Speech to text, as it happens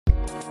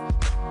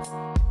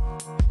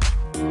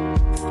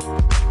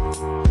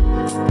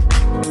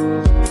All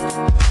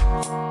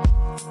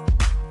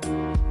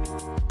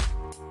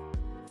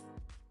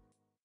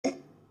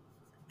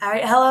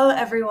right, hello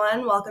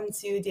everyone. Welcome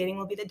to Dating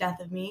Will Be the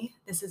Death of Me.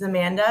 This is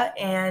Amanda,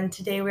 and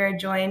today we are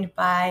joined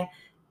by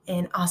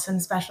an awesome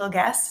special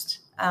guest.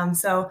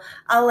 So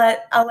I'll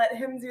let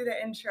him do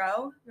the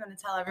intro. You want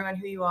to tell everyone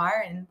who you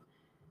are and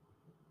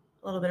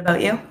a little bit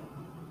about you?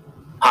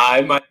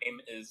 Hi, my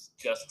name is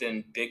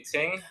Justin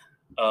Bigting.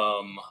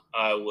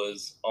 I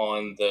was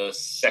on the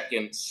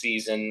second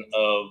season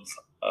of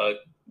a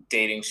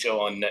dating show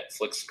on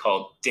Netflix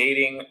called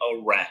Dating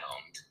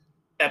Around,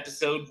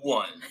 episode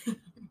 1.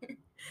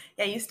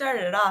 Yeah, you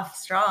started it off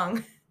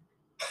strong.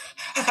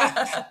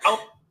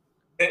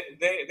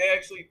 They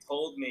actually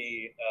told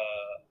me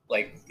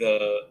like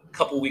the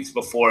couple weeks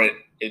before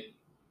it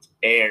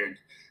aired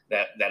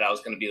that I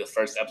was going to be the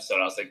first episode.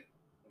 I was like,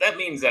 that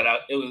means that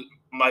it was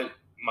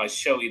my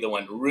show either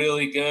went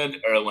really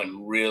good or it went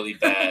really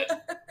bad.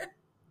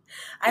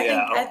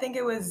 I think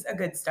it was a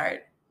good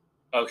start.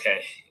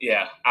 Okay,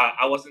 yeah,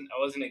 I wasn't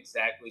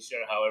exactly sure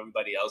how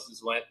everybody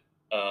else's went,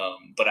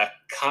 but I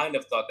kind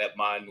of thought that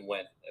mine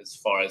went as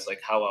far as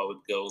like how I would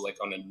go like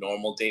on a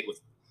normal date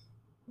with,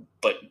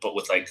 but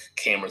with like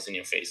cameras in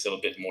your face, so a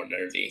bit more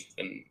nervy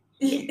than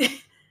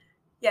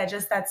Yeah,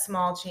 just that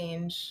small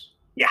change.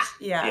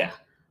 Yeah.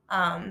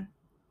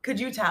 Could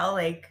you tell,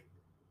 like,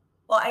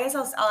 well, I guess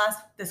I'll ask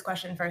this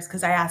question first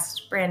because I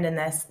asked Brandon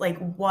this, like,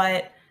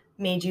 what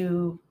made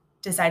you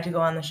decide to go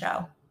on the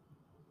show?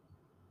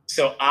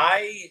 So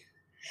I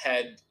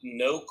had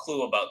no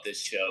clue about this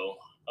show,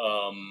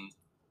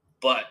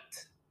 but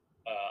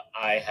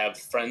I have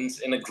friends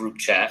in a group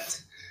chat.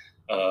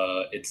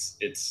 It's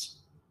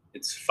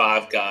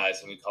 5 guys,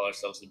 and we call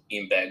ourselves the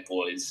Beanbag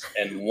Boys.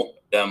 And one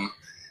of them,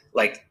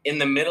 like in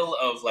the middle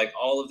of like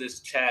all of this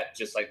chat,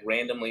 just like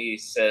randomly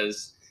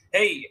says,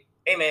 "Hey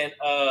man,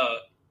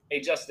 hey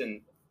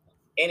Justin,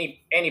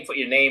 Annie put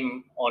your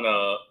name on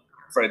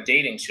for a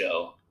dating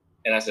show,"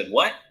 and I said,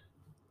 "What?"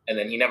 And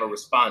then he never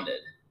responded.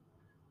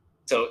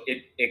 So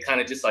it kind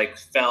of just like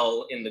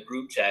fell in the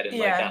group chat and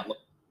like got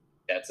looked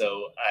at.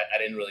 So I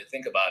didn't really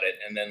think about it.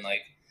 And then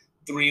like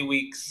 3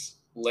 weeks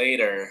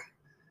later,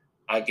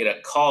 I get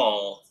a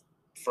call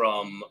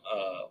from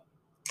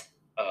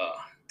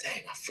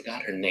dang, I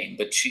forgot her name,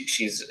 but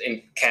she's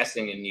in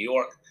casting in New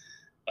York,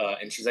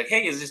 and she's like,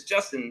 "Hey, is this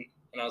Justin?"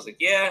 And I was like,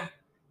 "Yeah."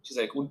 She's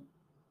like, "Would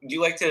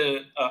you like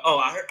to?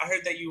 I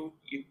heard that you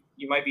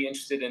might be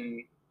interested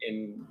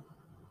in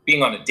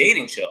being on a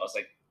dating show." I was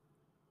like,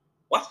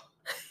 "What?"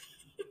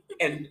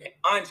 And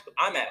I'm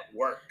at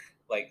work,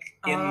 like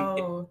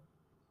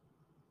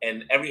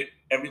and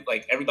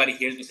everybody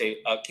hears me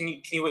say, "Can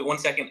you wait 1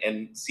 second?"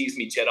 and sees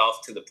me jet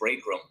off to the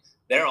break room.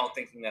 They're all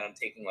thinking that I'm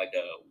taking like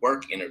a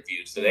work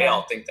interview, so they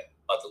all think that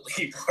I'm about to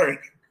leave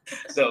work.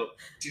 So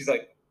she's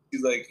like,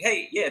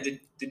 "Hey, yeah,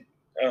 did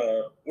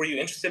were you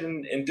interested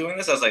in doing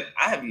this?" I was like,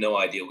 "I have no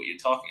idea what you're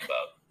talking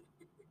about."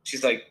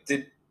 She's like,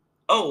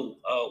 well,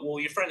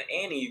 your friend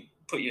Annie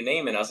put your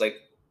name in." I was like,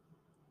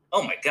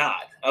 "Oh my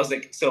God." I was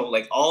like, so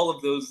like all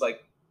of those,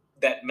 like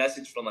that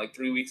message from like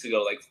 3 weeks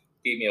ago, like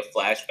gave me a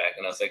flashback.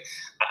 And I was like,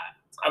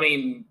 I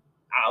mean,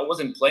 I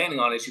wasn't planning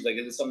on it. She's like,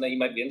 "Is it something that you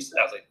might be interested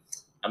in?" I was like,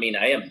 I mean,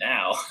 I am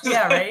now.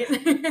 Yeah, right.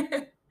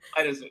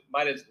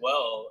 might as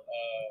well.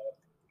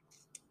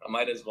 I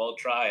might as well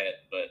try it.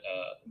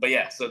 But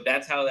yeah, so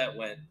that's how that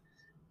went.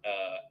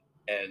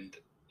 And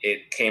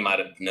it came out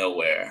of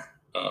nowhere.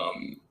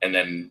 And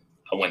then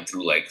I went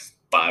through like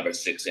 5 or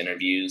 6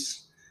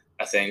 interviews,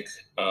 I think.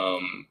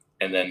 And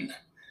then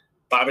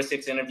 5 or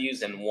 6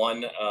 interviews and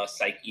 1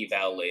 psych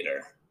eval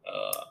later.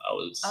 I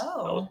was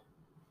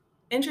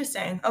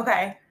Interesting.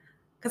 Okay,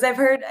 because I've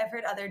heard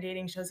other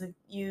dating shows that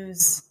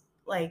use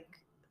like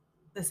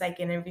the psych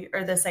interview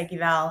or the psych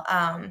eval.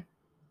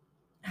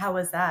 How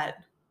was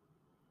that?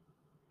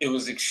 It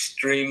was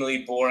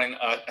extremely boring.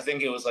 I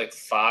think it was like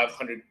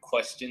 500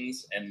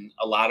 questions, and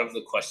a lot of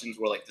the questions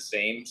were like the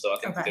same. So I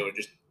think that they were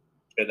just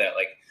sure that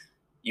like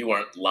you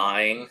weren't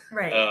lying.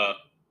 Right.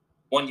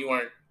 1, you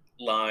weren't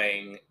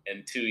lying,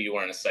 and 2, you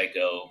weren't a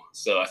psycho.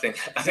 So I think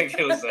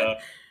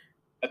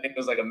it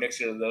was like a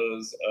mixture of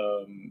those.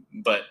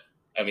 But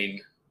I mean,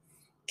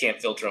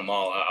 can't filter them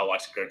all. I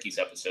watched Gerke's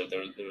episode.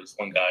 There was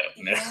one guy up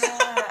in there.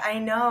 Yeah, I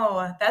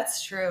know,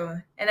 that's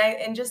true.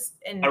 And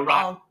Justin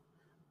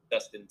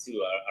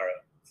too,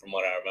 from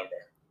what I remember.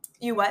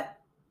 You what?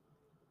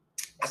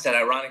 I said,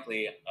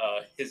 ironically,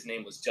 his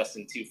name was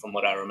Justin too, from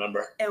what I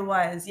remember. It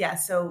was, yeah.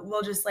 So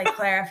we'll just like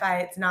clarify,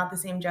 it's not the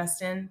same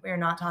Justin. We're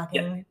not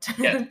talking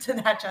to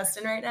that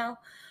Justin right now.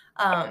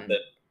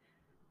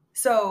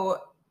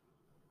 So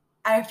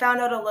I found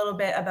out a little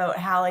bit about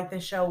how like the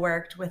show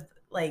worked with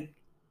like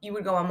you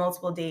would go on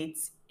multiple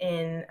dates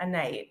in a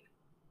night.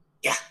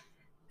 Yeah.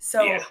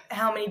 So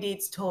how many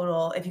dates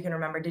total, if you can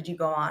remember, did you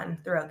go on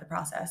throughout the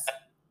process?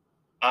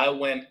 I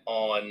went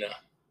on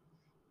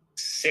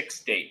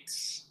 6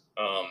 dates.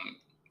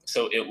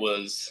 So it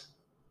was,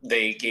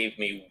 they gave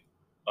me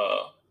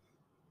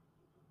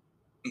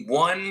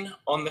 1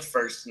 on the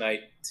first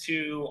night,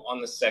 2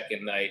 on the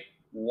second night,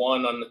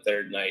 1 on the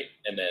third night,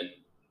 and then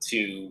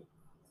to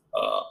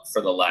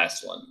for the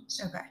last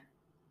ones. Okay.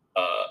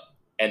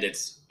 And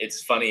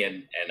it's funny,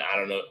 and I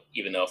don't know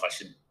even know if I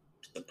should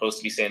supposed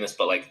to be saying this,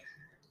 but like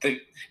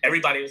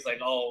everybody was like,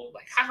 oh,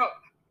 like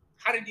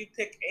how did you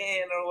pick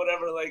Anne or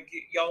whatever? Like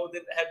y'all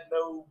didn't have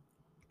no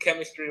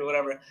chemistry or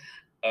whatever.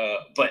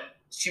 But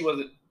she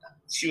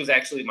was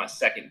actually my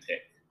second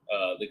pick.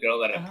 The girl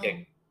that I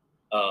picked,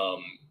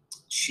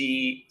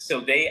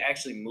 so they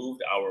actually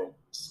moved our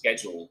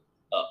schedule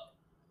up.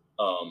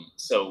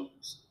 So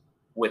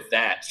with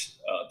that,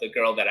 the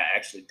girl that I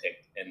actually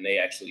picked, and they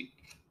actually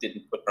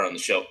didn't put her on the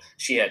show,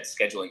 she had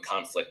scheduling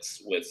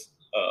conflicts with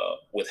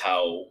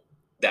how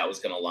that was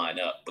going to line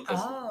up, because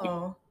we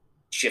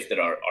shifted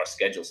our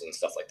schedules and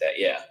stuff like that.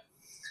 Yeah.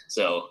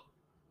 So,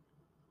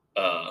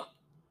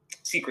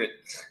 secret.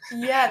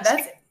 Yeah,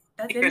 that's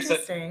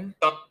interesting.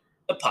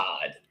 The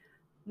pod.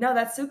 No,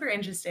 that's super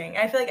interesting.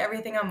 I feel like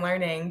everything I'm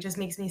learning just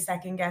makes me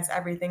second guess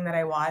everything that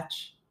I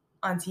watch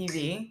on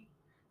TV.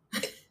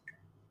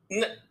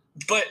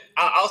 But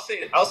I'll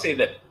say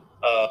that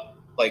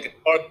like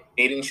our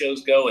dating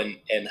shows go and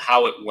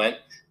how it went,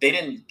 they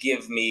didn't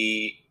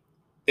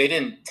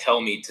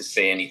tell me to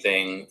say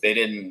anything. They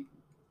didn't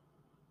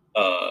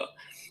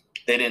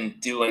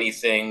do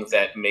anything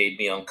that made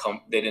me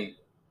uncomfortable. They didn't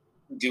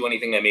do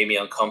anything that made me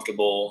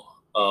uncomfortable.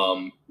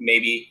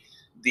 Maybe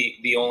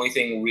the only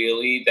thing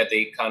really that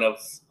they kind of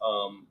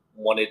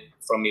wanted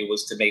from me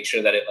was to make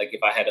sure that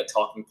if I had a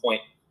talking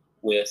point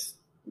with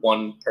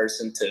one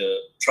person, to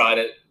try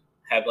to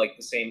have like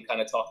the same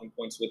kind of talking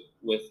points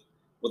with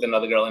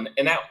another girl, and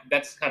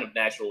that's kind of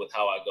natural with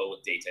how I go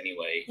with dates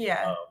anyway.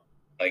 Yeah.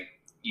 Like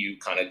you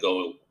kind of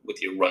go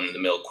with your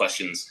run-of-the-mill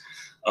questions,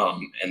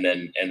 and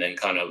then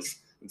kind of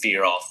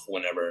veer off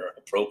whenever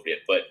appropriate.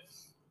 But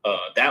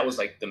that was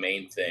like the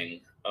main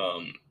thing.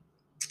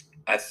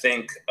 I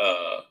think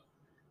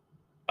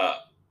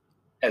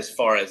as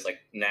far as like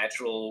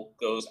natural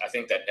goes, I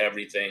think that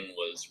everything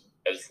was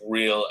as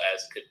real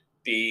as could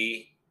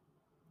be.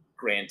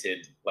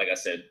 Granted, like I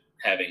said,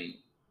 having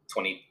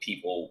 20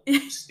 people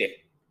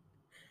stick.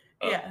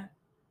 Yeah.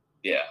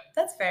 Yeah.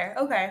 That's fair.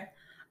 Okay.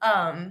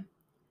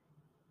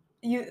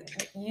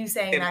 You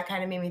saying that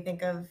kind of made me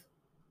think of.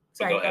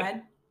 Sorry, go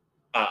ahead.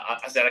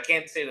 I said I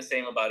can't say the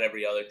same about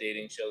every other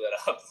dating show that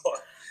I've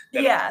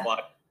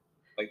watched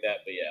like that,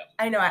 but yeah.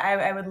 I know.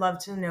 I would love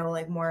to know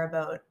like more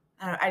about.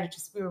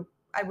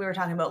 We were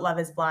talking about Love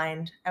Is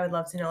Blind. I would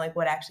love to know like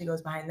what actually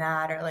goes behind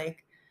that, or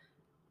like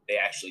they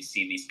actually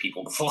see these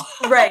people before.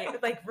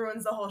 Right, like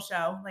ruins the whole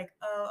show. Like,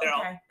 oh,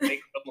 okay.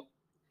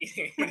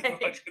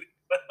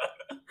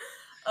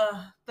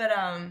 But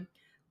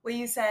what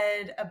you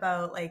said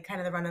about like kind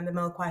of the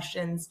run-of-the-mill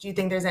questions, do you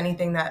think there's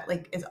anything that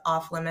like is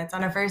off limits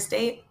on a first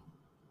date?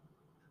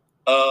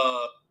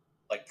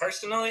 Like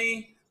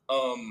personally,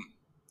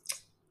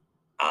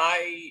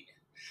 I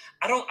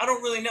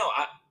don't really know.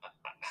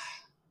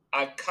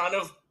 I kind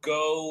of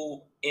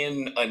go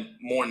in a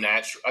more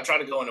natural. I try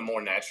to go in a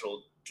more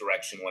natural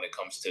direction when it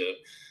comes to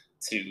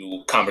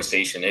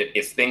conversation.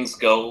 If things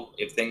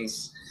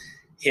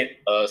hit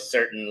a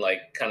certain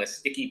like kind of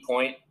sticky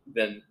point,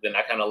 then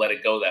I kind of let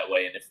it go that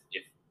way. And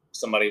if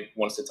somebody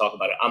wants to talk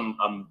about it,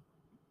 I'm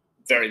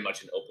very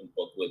much an open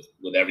book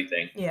with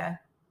everything. Yeah.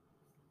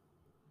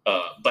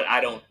 But I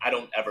don't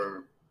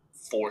ever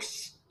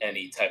force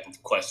any type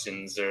of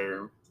questions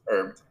or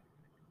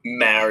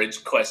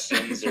marriage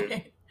questions or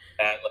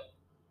that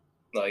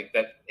like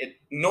that.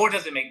 Nor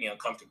does it make me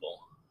uncomfortable.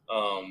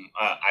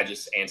 I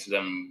just answer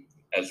them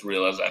as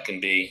real as I can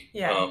be.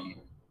 Yeah.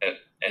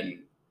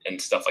 And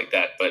stuff like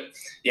that. But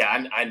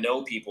yeah, I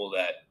know people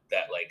that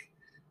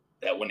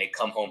when they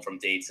come home from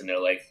dates and they're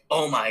like,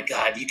 oh my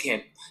God,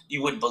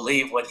 you wouldn't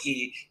believe what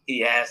he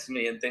asked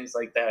me and things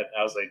like that.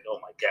 I was like, oh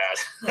my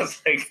God. I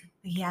was like,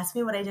 he asked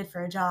me what I did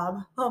for a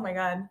job. Oh my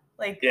God.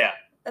 Like, yeah.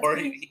 Or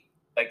he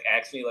like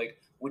asked me like,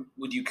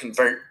 would you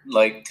convert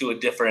like to a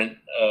different,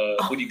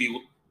 would you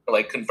be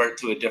like convert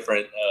to a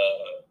different,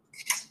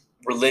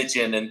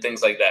 religion and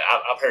things like that.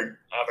 I've heard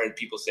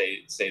people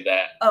say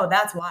that. Oh,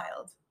 that's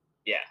wild.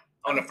 Yeah.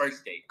 On a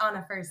first date. On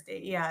a first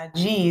date, yeah.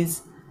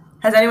 Jeez.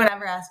 Has anyone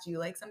ever asked you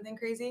like something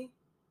crazy?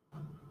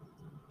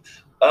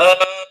 I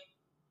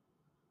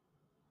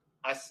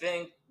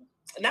think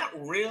not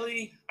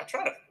really. I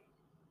try to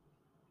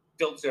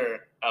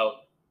filter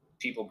out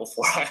people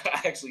before I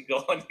actually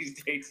go on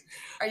these dates.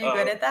 Are you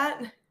good at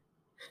that?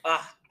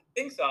 I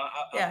think so.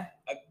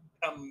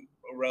 I'm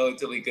a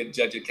relatively good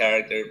judge of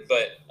character,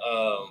 but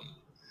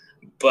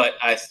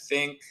I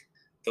think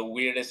the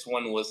weirdest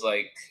one was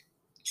like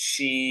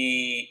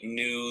she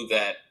knew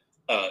that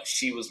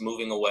she was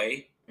moving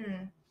away.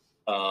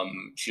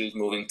 She was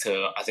moving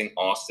to, I think,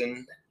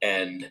 Austin,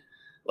 and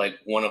like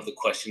one of the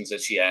questions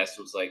that she asked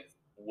was like,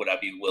 would I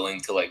be willing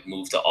to like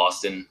move to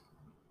Austin?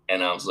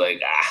 And I was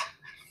like,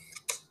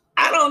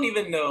 I don't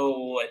even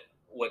know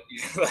what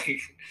you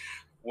like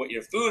what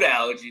your food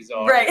allergies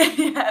are. Right.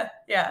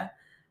 Yeah.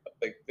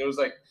 Like there was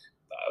like,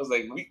 I was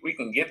like, we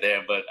can get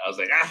there, but I was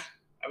like,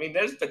 I mean,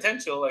 there's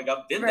potential. Like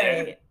I've been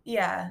there.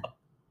 Yeah.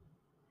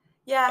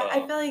 Yeah.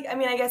 I feel like, I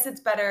mean, I guess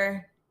it's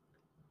better.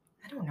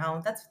 I don't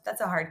know.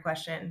 That's a hard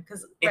question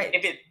because If, right.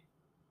 if it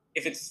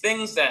if it's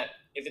things that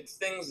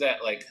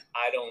like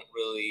I don't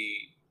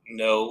really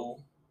know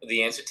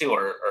the answer to,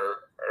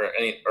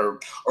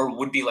 or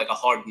would be like a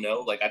hard no,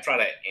 like I try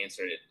to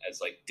answer it as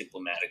like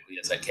diplomatically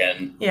as I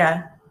can,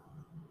 Yeah,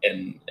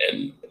 and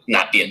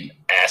not be an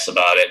ass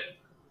about it.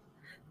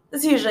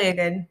 that's usually a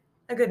good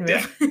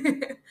Yeah.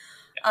 move.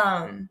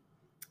 um,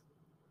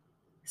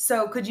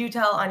 so could you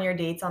tell on your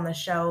dates on the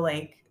show,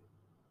 like,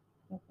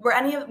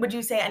 would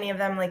you say any of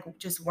them like you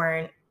just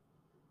weren't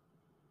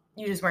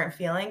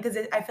feeling? Because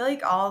I feel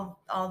like all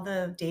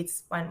the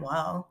dates went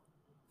well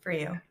for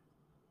you.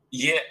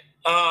 Yeah.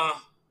 I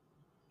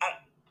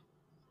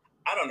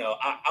I don't know.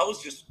 I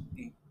was just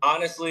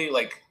honestly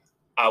like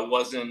I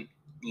wasn't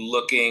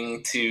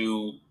looking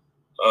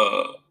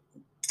uh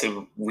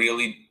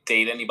really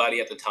date anybody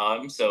at the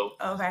time. So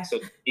Okay. so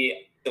yeah,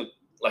 so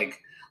like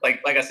like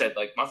I said,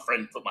 like my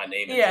friend put my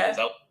name into this.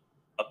 Yeah. I was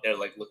up there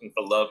like looking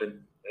for love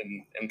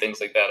and things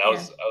like that. Yeah. I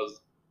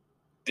was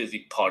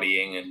busy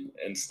partying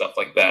and stuff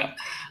like that.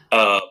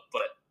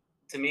 But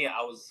to me,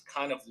 I was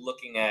kind of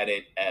looking at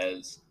it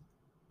as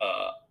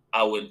uh,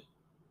 I would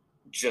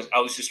I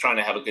was just trying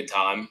to have a good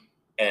time,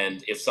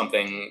 and if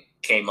something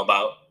came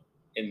about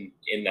in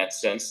that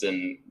sense,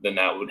 then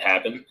that would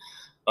happen.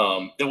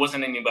 There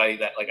wasn't anybody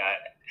that like I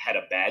had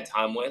a bad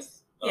time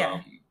with.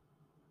 Yeah.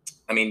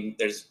 I mean,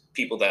 there's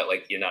people that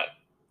like you're not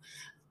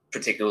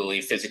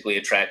particularly physically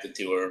attracted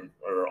to,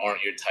 or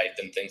aren't your type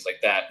and things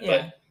like that. Yeah.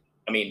 But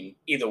I mean,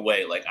 either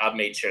way, like I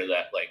made sure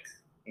that like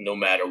no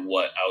matter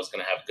what, I was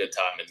gonna have a good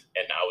time,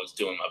 and I was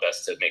doing my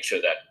best to make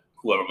sure that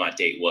whoever my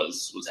date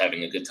was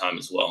having a good time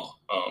as well,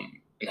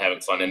 and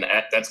having fun. And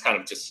that's kind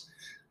of just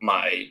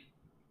my.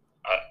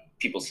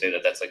 People say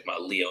that that's like my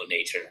Leo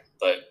nature,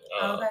 but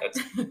that's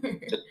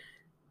Okay.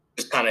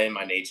 just kind of in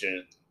my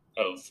nature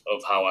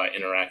of how I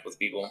interact with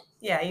people.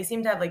 Yeah, you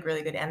seem to have like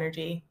really good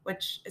energy,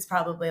 which is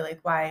probably like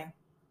why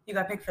you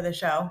got picked for the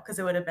show because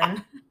it would have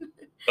been.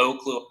 No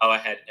clue how I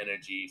had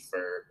energy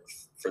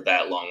for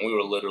that long.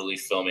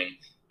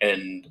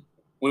 And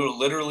we were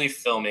literally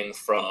filming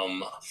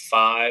from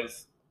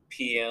 5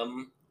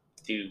 p.m.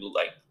 to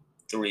like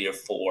 3 or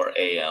 4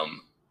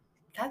 a.m.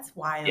 That's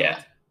wild.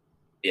 Yeah,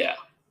 yeah, it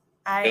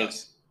I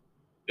was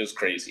it was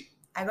crazy.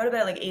 I go to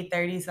bed at like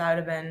 8:30, so I would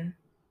have been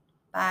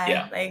bye.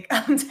 Yeah. Like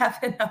I'm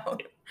tapping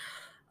out.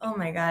 Oh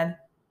my god.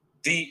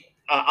 The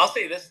I'll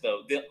say this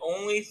though, the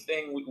only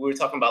thing we were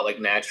talking about like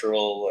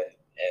natural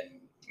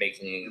and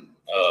making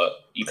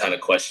you kind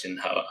of question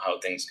how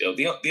things go.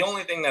 The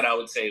only thing that I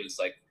would say was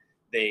like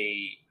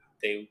they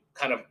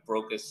kind of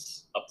broke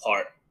us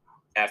apart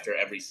after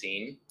every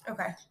scene.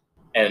 Okay.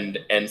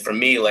 And for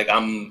me, like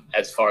I'm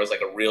as far as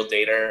like a real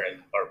dater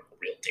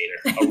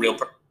a real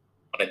person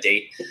on a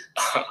date.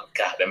 Oh,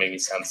 God, that made me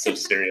sound so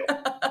serial.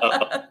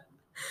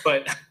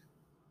 But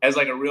as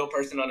like a real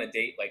person on a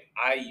date, like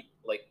I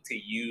like to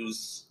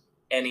use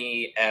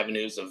any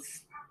avenues of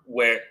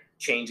where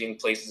changing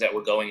places that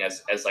we're going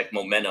as like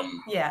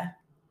momentum, Yeah.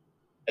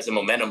 as a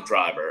momentum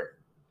driver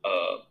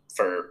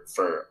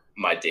for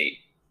my date.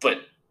 But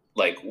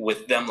like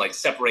with them like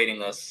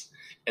separating us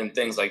and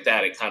things like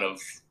that, it kind of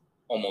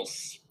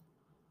almost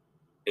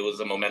it was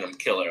a momentum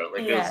killer.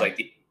 Like it was Yeah.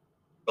 like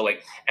but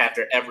like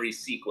after every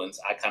sequence,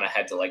 I kind of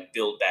had to like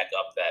build back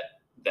up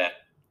that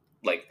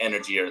like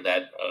energy or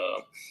that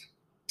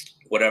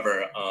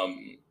whatever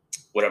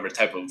whatever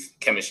type of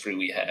chemistry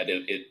we had.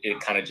 It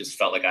kind of just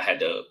felt like I had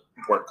to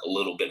work a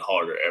little bit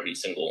harder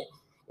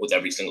with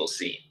every single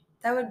scene.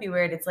 That would be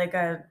weird. It's like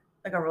a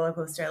roller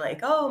coaster. Like,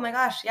 oh my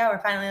gosh, yeah,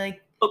 we're finally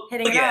like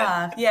hitting it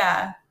Yeah. off.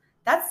 Yeah,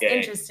 that's Yeah.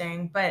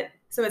 interesting. But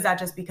so is that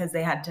just because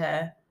they had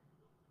to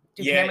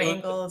do camera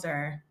angles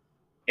or?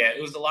 Yeah,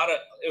 it was a lot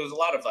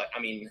of like, I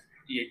mean,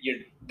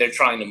 they're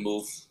trying to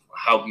move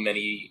how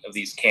many of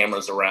these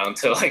cameras around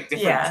to like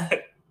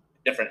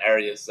different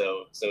areas.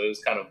 So it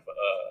was kind of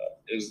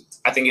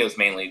I think it was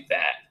mainly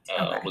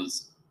that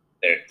was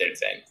their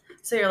thing.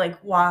 So your like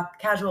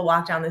casual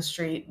walk down the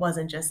street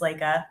wasn't just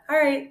like all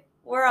right,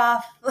 we're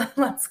off,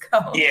 let's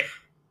go. Yeah,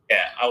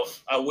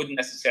 I wouldn't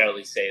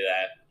necessarily say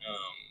that.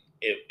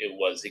 It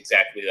was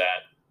exactly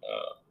that,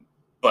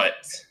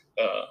 but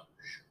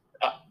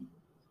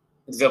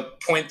the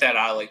point that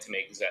I like to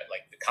make is that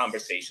like the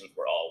conversations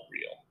were all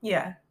real.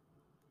 Yeah.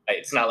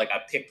 It's not like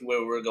I picked where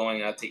we were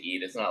going out to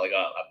eat. It's not like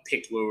I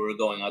picked where we were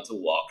going out to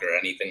walk or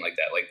anything like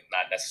that. Like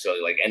not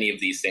necessarily like any of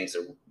these things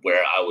are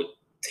where I would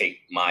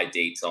take my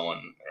dates on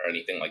or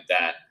anything like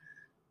that.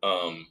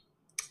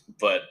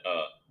 But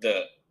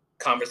the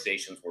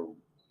conversations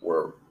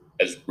were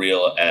as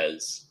real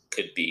as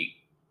could be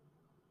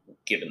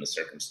given the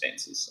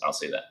circumstances. I'll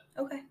say that.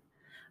 Okay.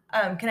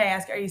 Can I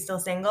ask, are you still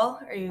single?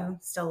 Are you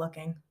still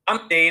looking?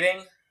 I'm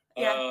dating.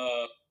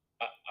 Yeah.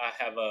 I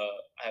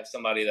have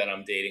somebody that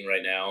I'm dating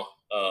right now.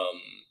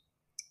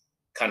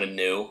 Kind of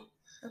new.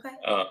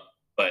 Okay.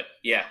 But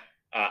yeah,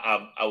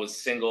 I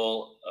was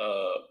single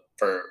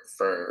for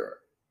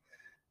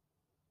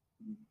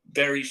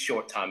very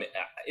short time.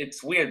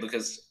 It's weird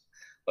because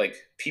like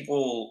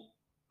people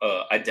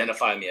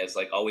identify me as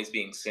like always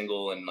being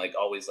single and like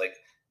always like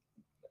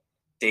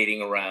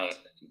dating around,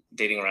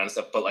 and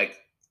stuff. But like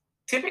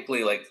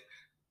typically, like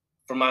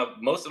for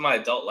most of my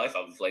adult life,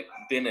 I've like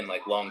been in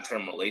like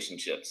long-term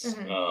relationships.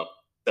 Mm-hmm.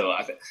 So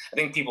I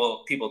think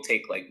people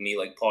take like me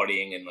like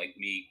partying and like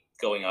me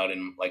going out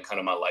and like kind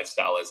of my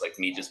lifestyle as like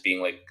me just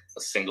being like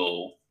a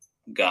single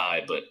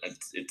guy, but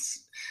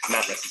it's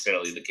not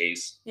necessarily the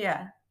case.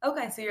 Yeah.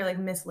 Okay, so you're like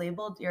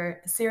mislabeled.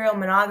 You're a serial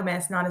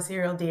monogamous, not a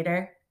serial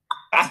dater.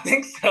 I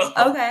think so.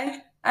 Okay.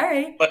 All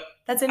right. But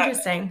That's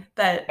interesting.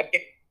 I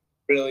can't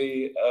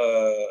really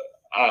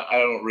I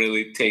don't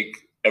really take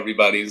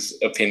everybody's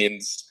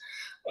opinions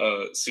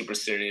super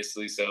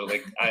seriously. So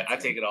like I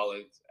take it all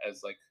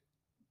as like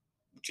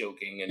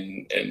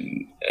joking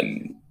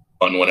and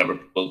fun whenever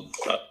people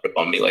rip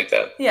on me like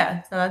that.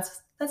 Yeah, so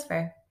that's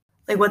fair.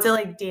 Like, what's it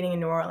like dating in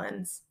New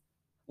Orleans?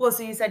 Well,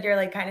 so you said you're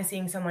like kind of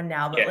seeing someone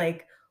now, but Yeah.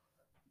 like,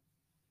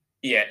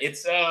 Yeah,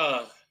 it's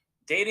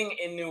dating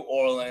in New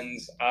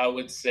Orleans, I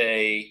would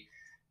say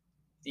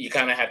you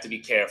kind of have to be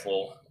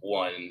careful,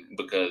 one,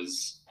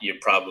 because you're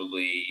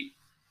probably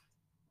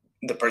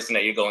the person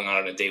that you're going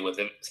on a date with,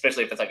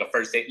 especially if it's like a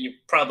first date, you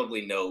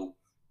probably know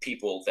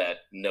people that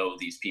know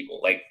these people.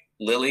 Like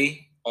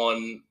Lily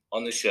on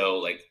the show,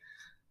 like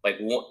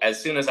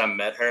as soon as I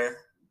met her,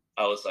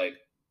 I was like,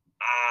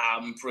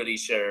 I'm pretty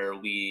sure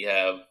we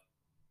have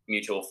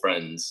mutual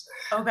friends.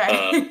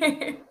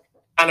 okay.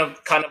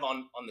 Kind of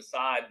on the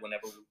side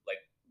whenever like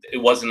it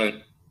wasn't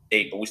a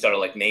date, but we started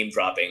like name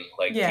dropping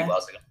like Yeah. people. I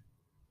was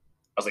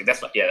like,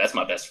 that's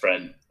my best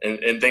friend,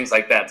 and things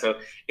like that. So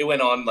it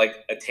went on like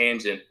a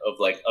tangent of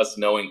like us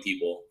knowing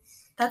people.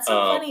 That's so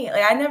funny.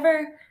 Like, I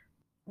never,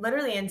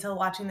 literally until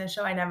watching this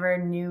show, I never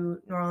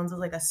knew New Orleans was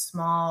like a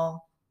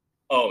small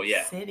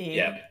city.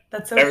 Yeah.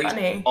 That's so Very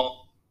funny.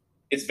 small.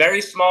 It's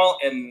very small,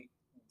 and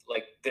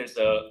like there's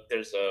a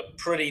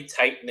pretty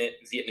tight knit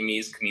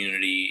Vietnamese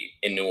community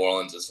in New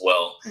Orleans as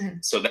well.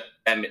 Mhm. So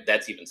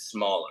that's even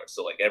smaller.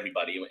 So like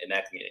everybody in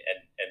that community,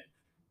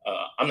 and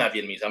I'm not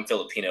Vietnamese, I'm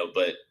Filipino,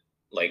 but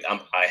like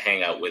I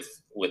hang out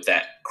with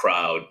that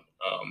crowd,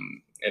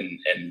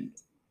 and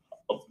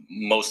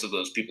most of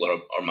those people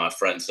are my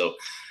friends. So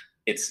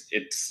it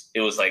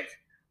was like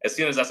as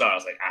soon as I saw it, I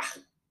was like,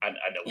 I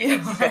know we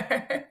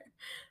have.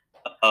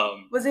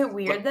 Was it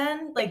weird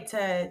then, like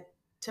to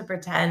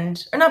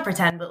pretend, or not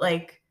pretend, but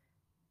like?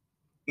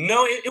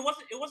 No, it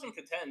wasn't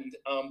pretend,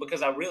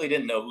 because I really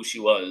didn't know who she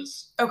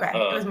was. Okay,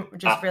 it was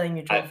just really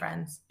mutual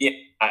friends. Yeah,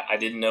 I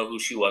didn't know who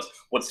she was.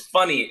 What's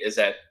funny is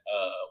that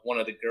one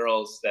of the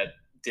girls that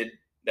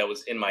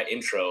was in my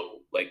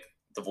intro, like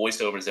the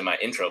voiceovers in my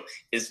intro,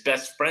 is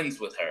best friends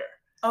with her.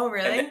 Oh,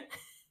 really?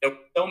 There were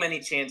so many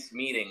chance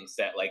meetings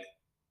that like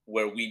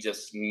where we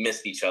just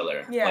missed each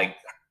other. Yeah. Like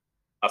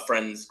a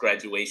friend's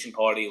graduation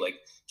party, like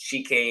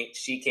she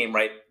came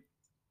right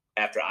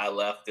after I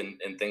left and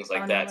things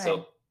like that. No,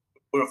 so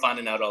we were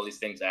finding out all these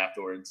things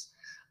afterwards.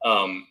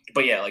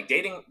 But yeah, like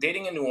dating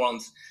in New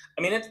Orleans,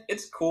 I mean,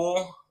 it's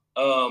cool.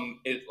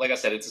 Like I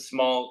said, it's a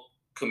small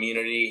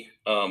community,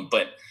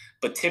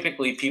 but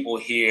typically people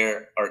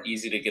here are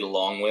easy to get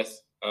along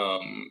with.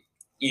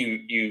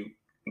 You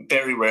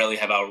very rarely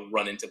have I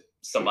run into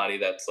somebody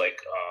that's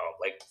like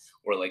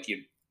or like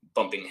you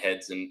bumping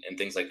heads and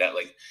things like that.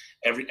 Like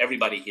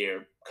everybody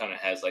here kind of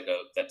has like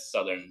that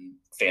Southern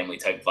family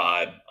type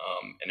vibe,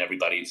 and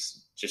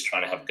everybody's just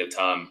trying to have a good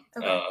time.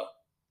 Okay.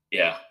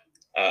 Yeah,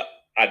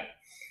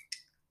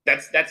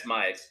 that's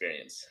my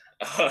experience.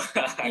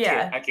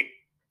 I can't.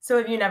 So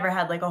have you never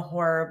had like a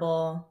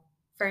horrible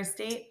first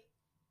date?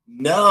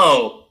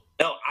 No.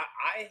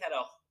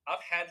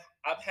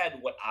 I've had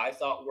what I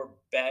thought were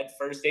bad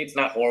first dates,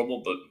 not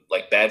horrible, but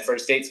like bad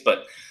first dates.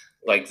 But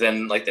like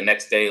then like the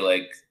next day,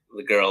 like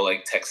the girl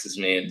like texts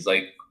me and is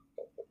like,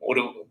 when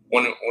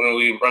are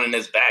we running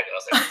this back? And I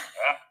was like,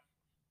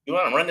 you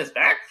want to run this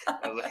back?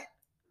 I was like,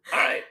 all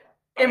right.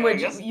 And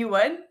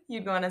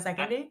you'd go on a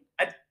second date?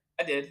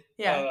 I did.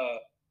 Yeah.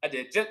 I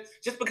did.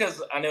 Just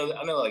because I know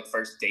like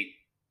first date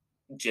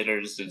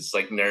jitters is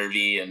like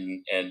nervy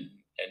and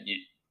you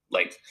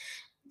like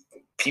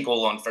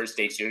people on first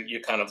dates, you're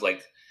kind of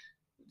like,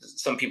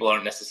 some people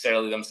aren't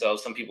necessarily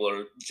themselves. Some people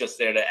are just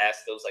there to ask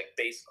those like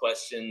base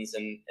questions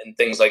and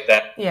things like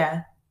that.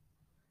 Yeah.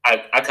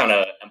 I kind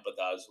of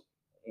empathize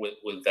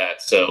with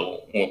that.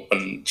 So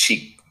when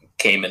she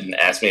came and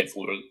asked me if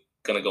we were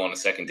going to go on a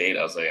second date,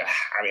 I was like,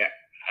 I mean,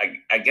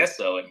 I guess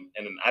so. And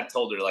I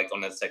told her like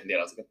on that second date,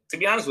 I was like, to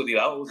be honest with you,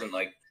 I wasn't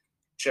like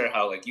sure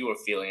how like you were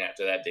feeling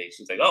after that date.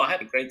 She was like, oh, I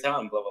had a great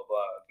time, blah, blah,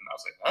 blah. And I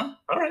was like, huh?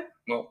 All right.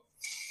 Well,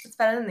 it's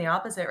better than the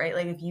opposite, right?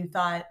 Like if you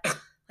thought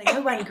like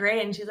it went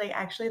great and she's like,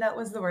 actually, that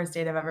was the worst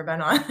date I've ever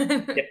been on.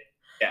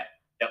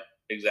 Yep,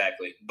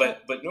 exactly.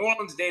 But New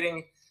Orleans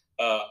dating,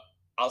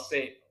 I'll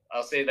say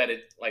that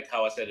it, like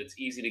how I said, it's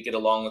easy to get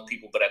along with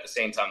people, but at the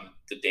same time,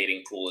 the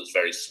dating pool is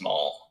very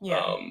small.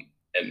 Yeah.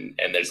 And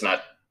there's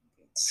not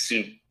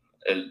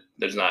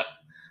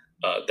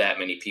that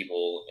many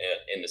people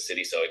in the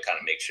city, so it kind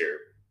of makes your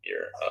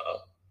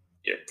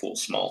pool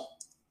small.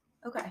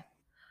 Okay.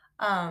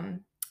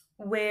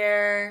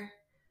 Where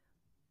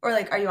Or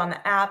like, are you on the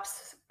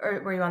apps,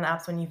 or were you on the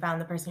apps when you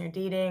found the person you're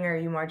dating, or are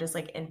you more just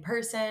like in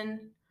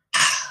person?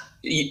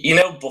 You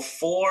know,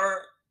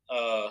 before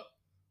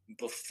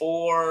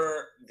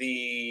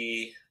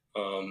the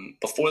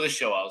before the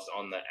show, I was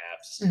on the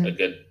apps a Mhm.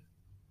 good.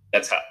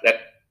 That's how that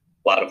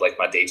a lot of like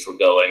my dates were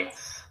going.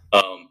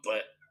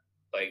 But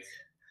like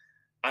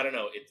I don't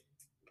know,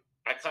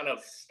 I kind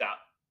of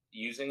stopped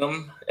using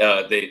them.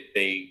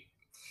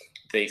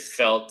 They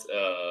felt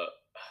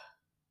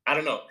I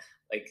don't know,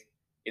 like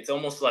it's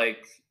almost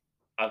like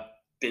I've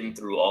been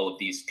through all of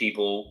these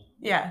people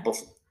Yeah.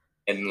 before,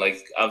 and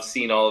like I've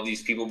seen all of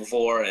these people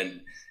before,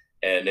 and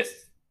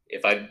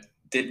if I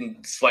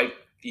didn't swipe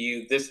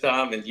you this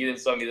time and you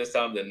didn't swipe me this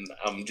time, then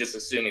I'm just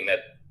assuming that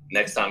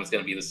next time it's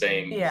going to be the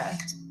same. Yeah.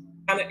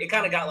 It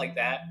kind of got like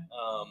that.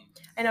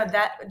 I know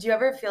that. Do you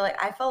ever feel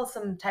like I felt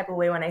some type of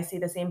way when I see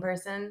the same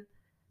person?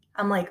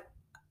 I'm like,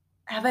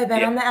 have I been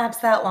Yeah, on the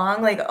apps that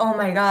long? Like, oh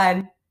my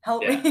God,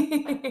 help yeah.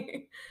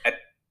 me. I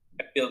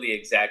feel the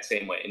exact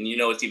same way, and you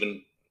know, it's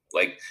even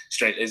like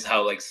strange is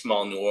how like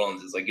small New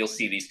Orleans is. Like you'll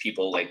see these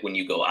people like when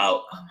you go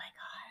out Oh my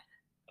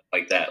God.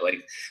 like that.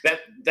 Like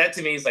that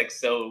to me is like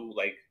so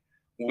like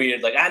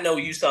weird. Like I know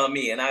you saw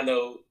me, and I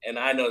know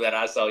that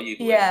I saw you,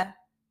 Yeah.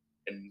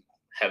 and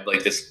have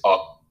like this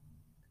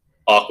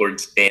awkward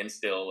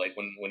standstill like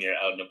when you're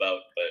out and about.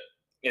 But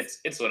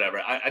it's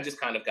whatever. I just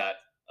kind of got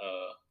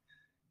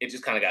it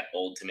just kind of got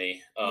old to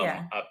me.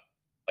 Yeah.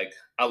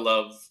 I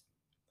love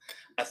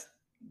I,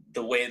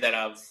 the way that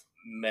I've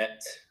met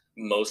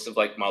most of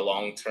like my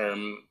long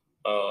term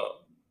uh,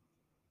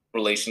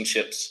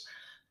 relationships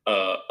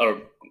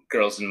or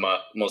girls in my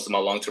most of my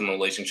long term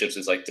relationships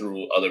is like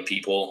through other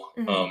people.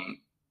 Mhm.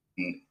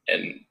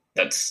 And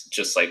that's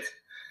just like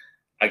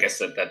I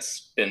guess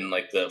that's been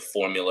like the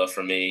formula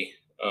for me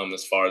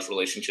as far as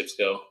relationships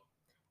go.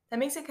 That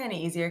makes it kind of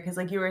easier because,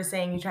 like you were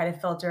saying, you try to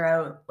filter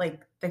out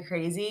like the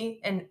crazy,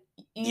 and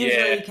you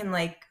Yeah, usually can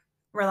like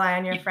rely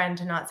on your friend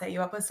to not set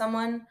you up with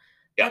someone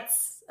yeah,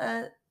 that's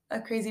a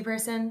crazy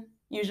person,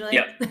 yeah, usually.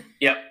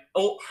 yeah.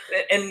 Oh,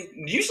 and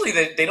usually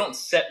they don't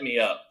set me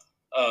up.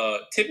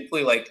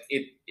 Typically, like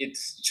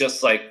it's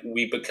just like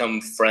we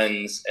become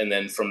friends, and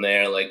then from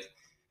there, like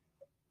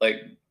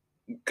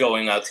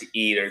going out to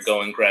eat or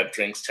go and grab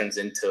drinks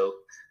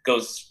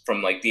goes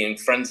from like being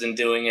friends and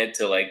doing it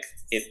to like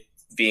it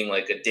being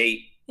like a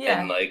date,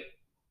 and Yeah.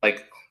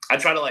 like I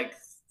try to like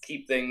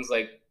keep things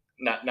like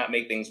not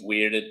make things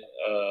weird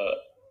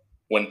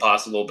when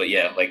possible, but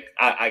yeah, like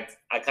I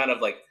kind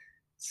of like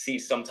see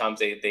sometimes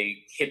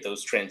they hit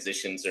those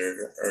transitions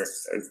or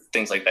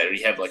things like that, or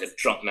you have like a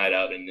drunk night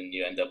out and then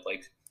you end up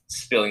like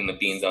spilling the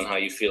beans on how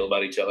you feel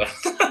about each other.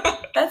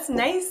 That's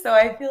nice though.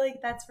 I feel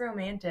like that's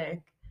romantic.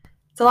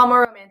 It's a lot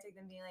more romantic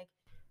than being like,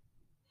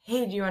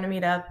 "Hey, do you want to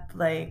meet up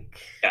like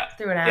Yeah,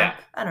 through an yeah.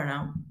 app?" I don't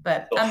know,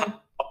 but So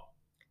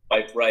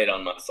swipe right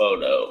on my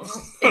photo.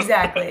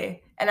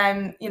 exactly. And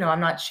I'm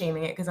not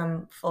shaming it because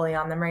I'm fully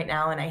on them right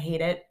now and I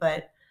hate it,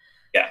 but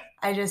Yeah.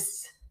 I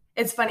just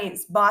it's funny.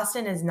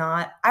 Boston is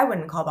not I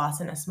wouldn't call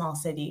Boston a small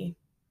city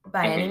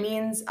by any Hmm.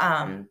 means.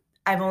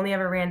 I've only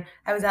ever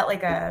I was at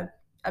like a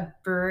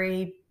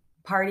brewery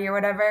party or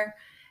whatever,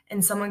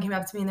 and someone came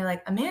up to me and they're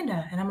like,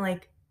 "Amanda." And I'm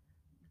like,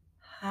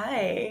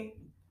 "Hi."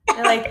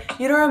 They're like,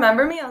 "You don't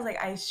remember me?" I was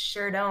like, "I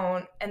sure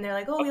don't." And they're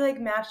like, "Oh, we like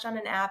matched on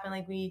an app and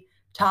like we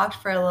talked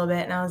for a little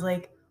bit." And I was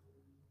like,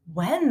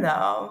 "When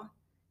though?"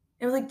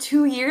 It was like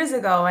 2 years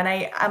ago, and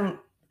I'm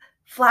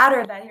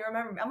flattered that he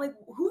remembered me. I'm like,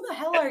 "Who the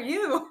hell are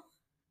you?"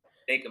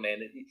 Take a man.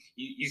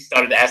 You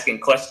started asking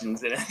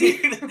questions and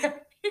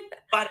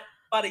about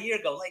about a year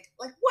ago. Like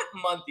what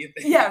month do you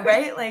think? Yeah,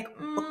 right? Like,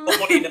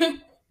 What do you know?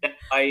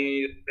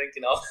 I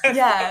drinking all. I'd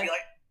yeah, be like,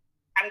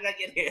 how did I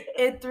get here?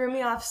 it threw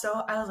me off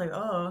so I was like,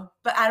 "Oh."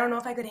 But I don't know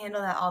if I could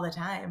handle that all the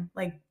time,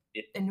 like,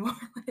 Yeah. in New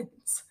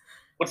Orleans.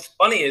 What's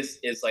funny is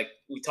like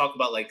we talk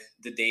about like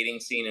the dating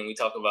scene and we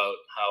talk about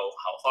how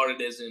hard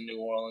it is in New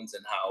Orleans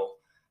and how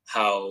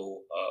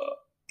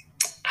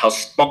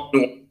small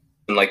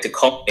and like to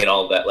cultivate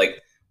all that. Like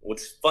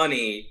what's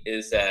funny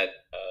is that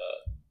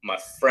my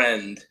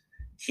friend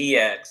he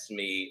asked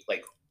me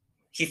like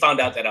he found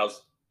out that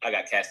I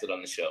got casted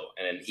on the show,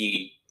 and then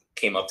he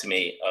came up to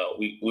me.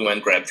 We went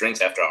and grabbed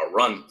drinks after our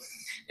run, and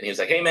he was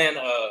like, "Hey man,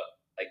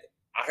 like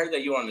I heard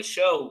that you were on the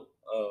show,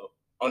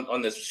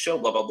 on this show,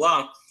 blah blah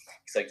blah."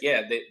 He's like,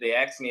 "Yeah, they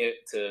asked me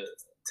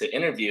to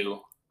interview,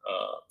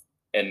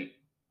 and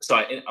so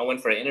I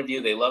went for an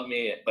interview. They loved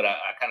me, but I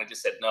kind of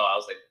just said no. I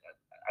was like,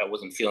 I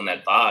wasn't feeling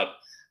that vibe.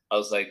 I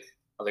was like,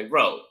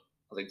 bro, I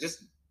was like,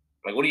 just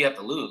like, what do you have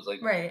to lose?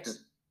 Like, Right. just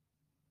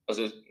I was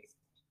just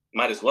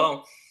might as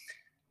well."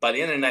 By the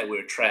end of the night, we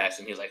were trash,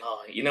 and he was like,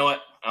 "Oh, you know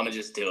what? I'm gonna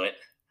just do it."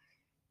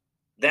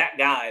 That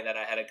guy that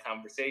I had a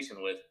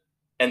conversation with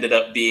ended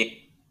up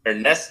being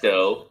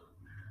Ernesto,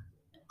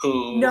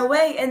 who No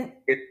way, and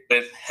is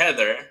with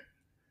Heather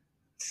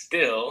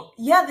still.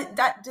 yeah,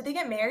 that did they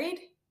get married?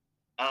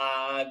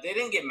 They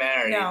didn't get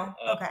married. No.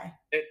 Okay.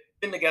 They've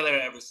been together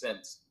ever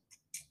since.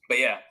 But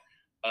yeah,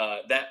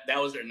 that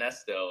was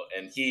Ernesto,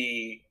 and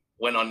he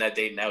went on that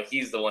date. Now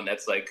he's the one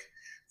that's like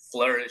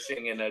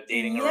flourishing and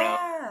dating around.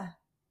 Yeah,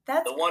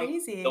 that's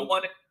crazy. The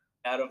one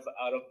out of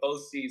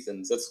both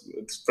seasons.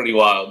 It's pretty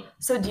wild.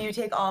 So do you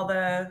take all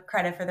the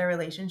credit for their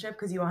relationship?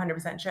 Because you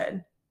 100%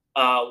 should.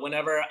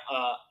 Whenever,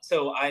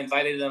 so I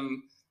invited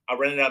them. I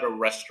rented out a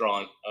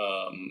restaurant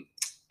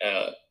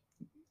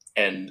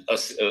and a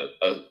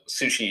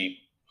sushi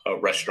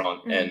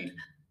restaurant, and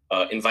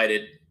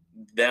invited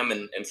them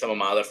and some of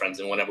my other friends.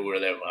 And whenever we were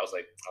there, I was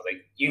like,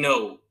 you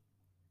know.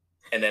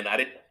 And then I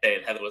didn't say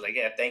it. Heather was like,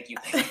 yeah, thank you.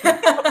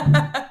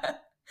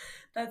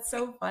 That's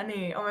so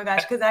funny. Oh my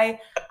gosh, because I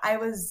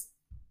was.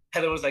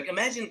 Heather was like,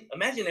 imagine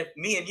if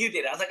me and you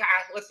did it. I was like,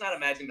 let's not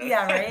imagine that.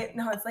 Yeah, right.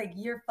 No, it's like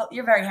you're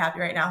very happy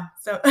right now.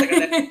 So,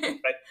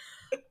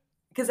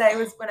 because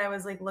when I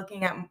was like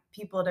looking at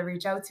people to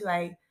reach out to,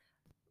 I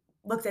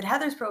looked at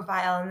Heather's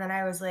profile, and then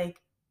I was like,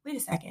 wait a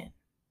second,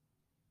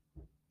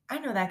 I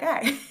know that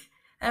guy.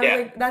 And I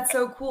was like, that's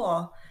so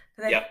cool.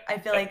 Because I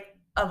feel like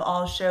of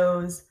all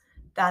shows,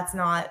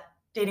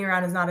 Dating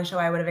Around is not a show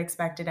I would have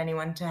expected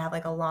anyone to have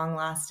like a long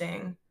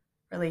lasting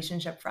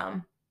relationship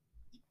from.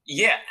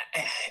 Yeah.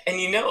 And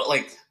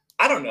like,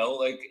 I don't know,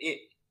 like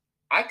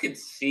I could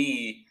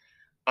see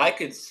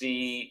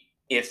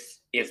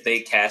if they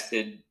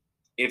casted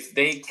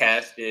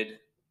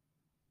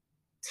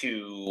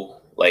to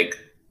like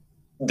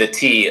the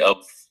T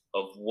of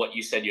what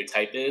you said your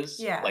type is,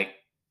 like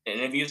in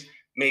interviews,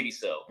 maybe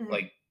so. Mm-hmm.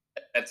 Like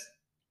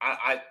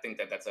I think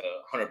that's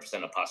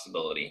 100% a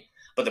possibility.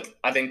 But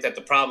I think that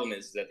the problem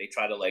is that they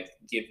try to like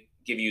give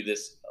you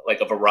this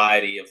like a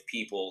variety of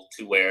people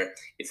to where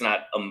it's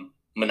not a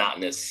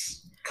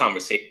monotonous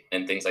conversation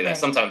and things like that.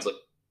 Sometimes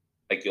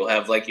like you'll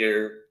have like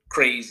your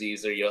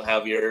crazies, or you'll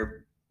have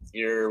your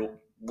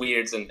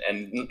weirds, and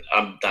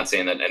I'm not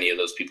saying that any of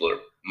those people are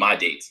my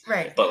dates,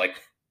 right? But like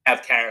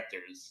have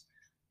characters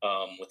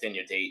within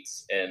your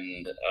dates,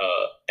 and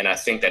I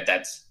think that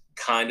that's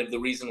kind of the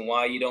reason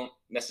why you don't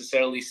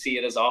necessarily see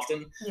it as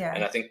often. Yeah.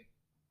 And I think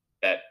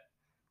that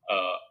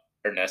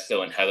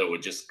Ernesto and Heather were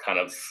just kind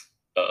of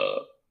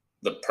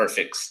the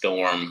perfect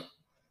storm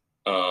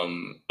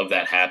of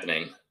that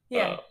happening.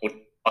 Yeah.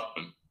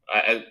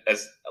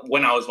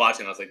 When I was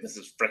watching, I was like, this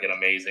is freaking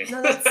amazing.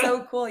 No, that's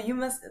so cool. You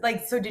must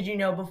so did you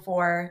know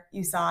before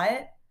you saw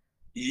it?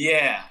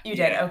 Yeah. You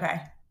did?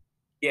 Okay.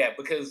 Yeah,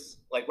 because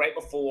like right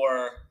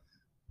before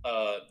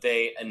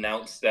they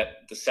announced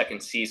that the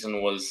second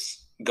season was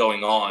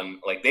going on,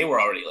 like they were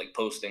already like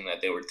posting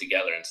that they were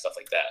together and stuff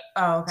like that.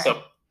 Oh, okay.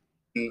 So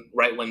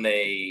right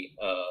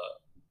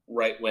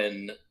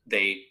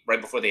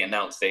before they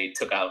announced, they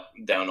took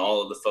down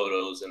all of the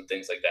photos and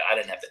things like that. I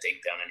didn't have to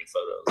take down any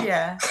photos.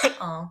 Yeah.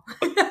 Oh.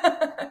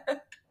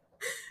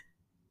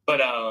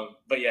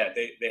 But yeah,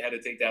 they had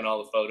to take down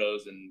all the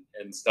photos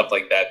and stuff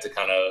like that to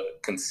kind of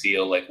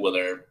conceal like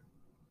whether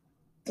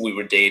we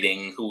were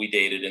dating, who we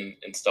dated,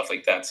 and stuff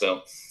like that.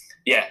 So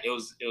yeah, it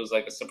was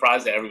like a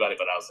surprise to everybody,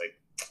 but I was like,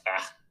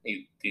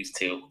 these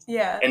two.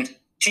 Yeah. And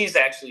she's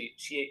actually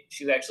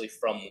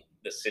from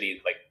the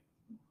city like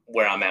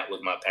where I'm at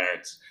with my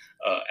parents,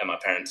 at my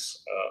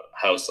parents'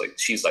 house. Like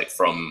she's like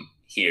from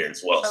here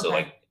as well. Okay. So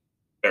like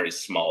very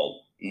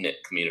small knit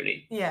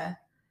community. Yeah.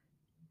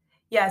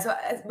 Yeah. So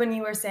when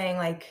you were saying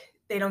like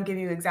they don't give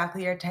you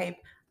exactly your type,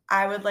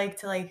 I would like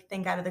to like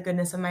think out of the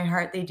goodness of my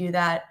heart they do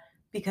that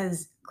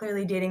because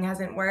clearly dating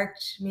hasn't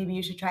worked. Maybe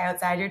you should try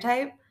outside your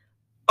type.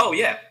 Oh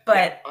yeah.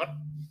 But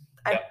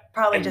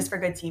probably just for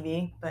good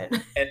TV. But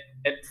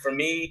and for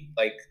me,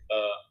 like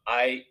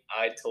I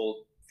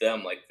told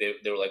them like they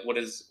were like, what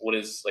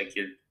is like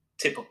your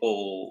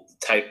typical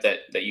type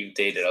that you've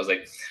dated? I was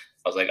like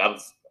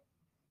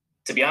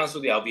to be honest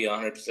with you, I'll be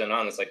 100%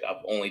 honest. Like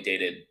I've only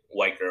dated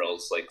white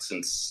girls like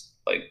since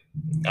like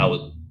I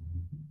was,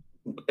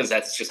 because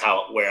that's just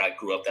where I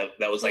grew up.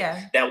 That was like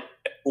that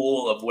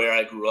pool of where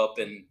I grew up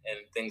and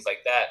things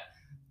like that.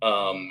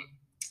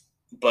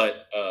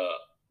 But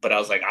I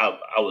was like,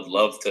 I would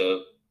love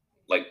to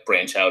like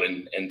branch out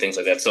and things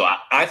like that. So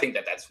I think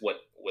that that's what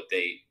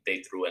they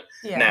threw in.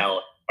 Yeah. Now,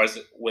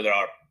 whether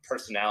our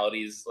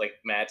personalities like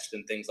matched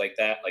and things like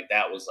that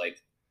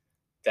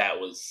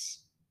was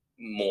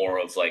more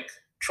of like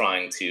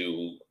trying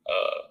to.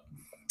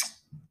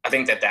 I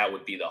think that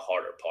would be the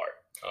harder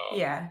part.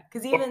 Yeah,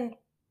 because even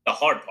the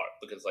hard part,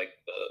 because like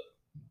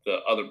the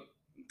other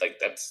like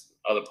that's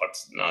other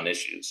parts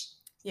non-issues.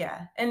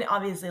 Yeah, and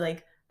obviously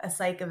like a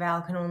psych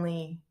eval can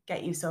only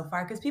get you so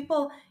far because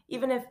people,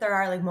 even if there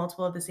are like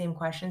multiple of the same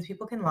questions,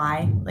 people can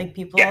lie. Like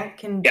people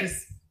can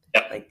just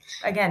like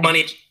again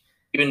money.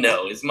 Even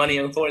know, is money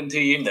important to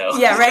you? No.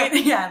 Yeah, right.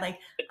 Yeah, like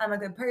I'm a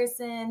good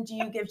person. Do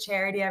you give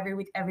charity every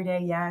week, every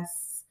day?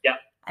 Yes. Yeah.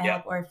 I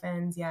help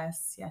orphans.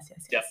 Yes. Yep.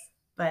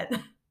 But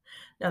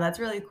no, that's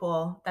really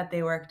cool that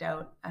they worked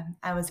out.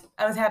 I was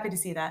happy to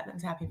see that. I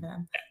was happy for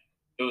them.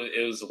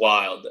 It was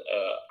wild.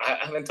 I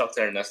haven't talked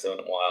to Ernesto in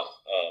a while,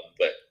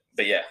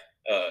 but yeah,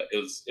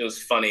 it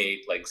was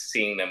funny like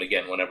seeing them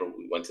again whenever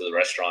we went to the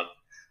restaurant,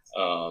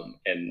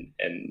 and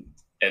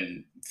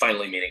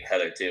finally meeting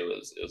Heather too.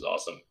 It was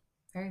awesome.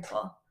 Very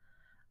cool.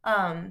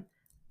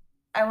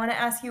 I want to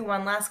ask you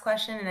one last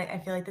question, and I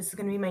feel like this is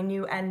going to be my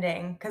new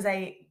ending because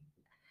I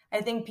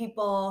think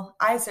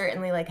I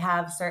certainly like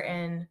have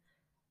certain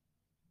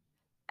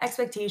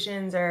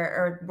expectations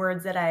or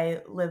words that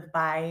I live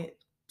by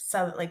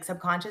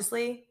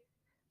subconsciously.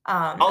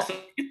 Um, Also,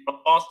 you from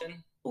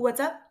Boston? what's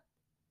up?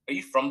 Are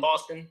you from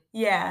Boston?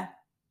 Yeah.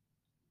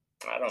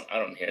 I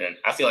don't hear it.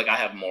 I feel like I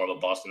have more of a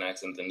Boston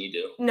accent than you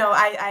do. No,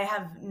 I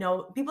have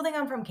no. People think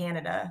I'm from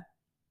Canada.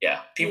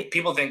 Yeah, Yeah.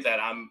 people think that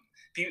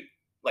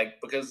like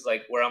because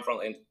like where I'm from,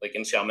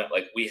 in Chalmette,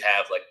 like we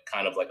have like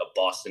kind of like a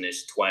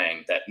Bostonish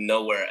twang that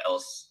nowhere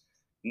else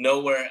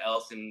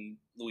in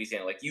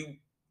Louisiana. Like you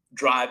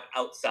drive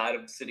outside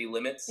of city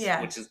limits,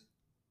 Yeah. which is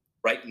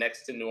right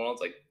next to New Orleans.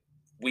 Like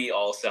we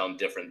all sound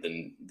different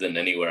than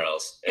anywhere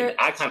else, and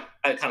I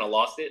kind of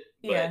lost it.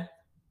 Yeah.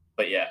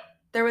 But yeah.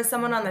 There was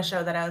someone on the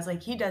show that I was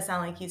like, he does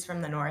sound like he's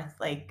from the north,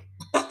 like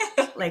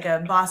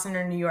a Boston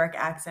or New York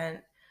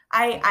accent.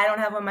 I don't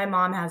have one. My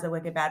mom has a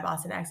wicked bad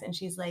Boston accent.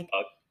 She's like,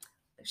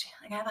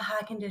 I have a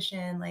heart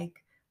condition. Like,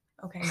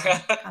 okay,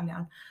 calm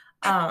down.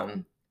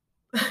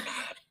 But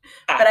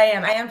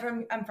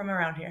I'm from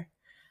around here.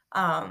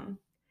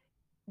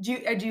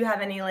 Do you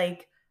have any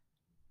like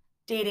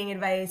dating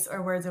advice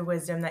or words of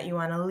wisdom that you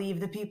want to leave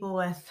the people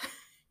with?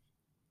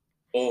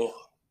 Oh,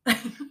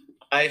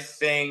 I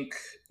think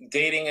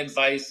dating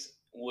advice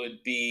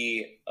would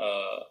be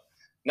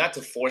not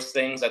to force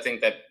things. I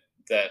think that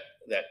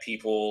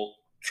people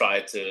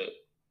try to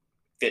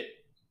fit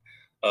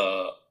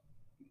uh,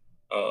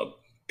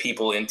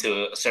 people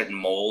into a certain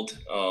mold,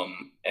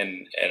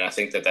 and I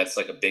think that's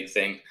like a big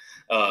thing.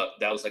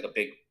 That was like a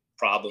big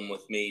problem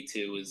with me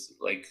too. Is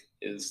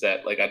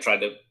that like I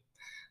tried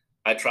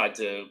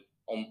to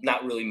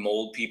not really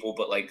mold people,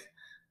 but like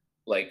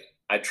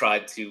I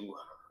tried to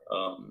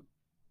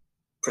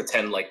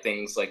pretend like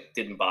things like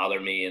didn't bother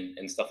me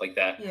and stuff like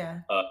that. Yeah.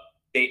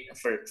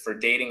 For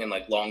dating and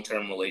like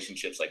long-term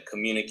relationships, like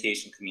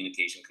communication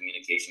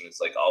has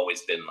like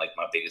always been like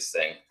my biggest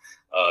thing.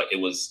 It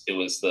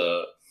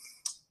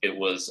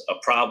was a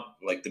problem,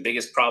 like the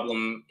biggest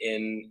problem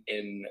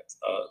in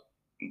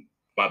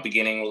my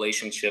beginning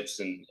relationships,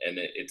 and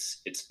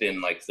it's been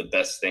like the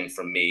best thing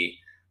for me,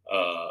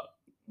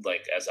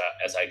 like as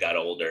I got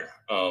older,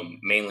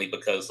 mainly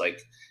because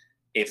like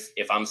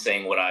if I'm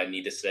saying what I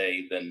need to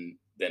say, then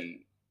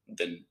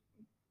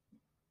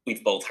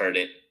we've both heard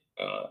it.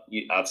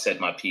 I've said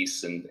my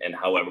piece, and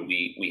however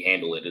we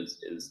handle it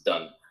is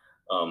done.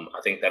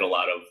 I think that a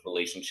lot of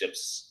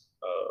relationships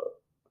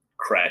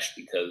crash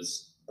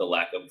because the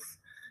lack of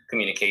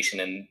communication,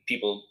 and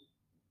people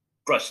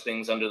brush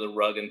things under the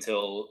rug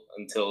until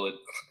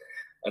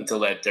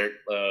that dirt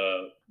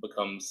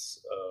becomes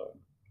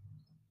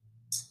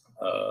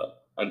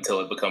until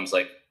it becomes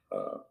like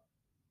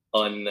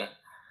un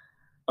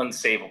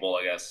unsavable,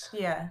 I guess.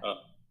 Yeah.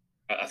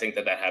 I think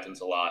that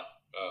happens a lot,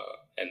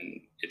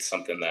 and it's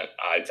something that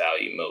I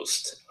value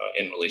most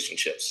in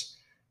relationships.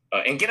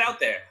 And get out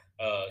there.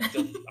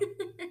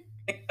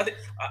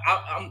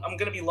 I'm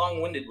going to be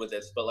long winded with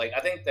this, but like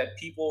I think that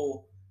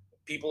people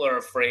are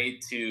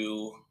afraid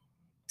to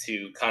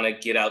kind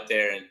of get out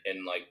there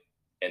and like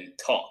and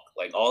talk.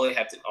 Like all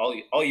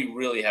you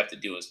really have to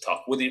do is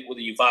talk. Whether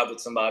you vibe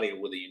with somebody or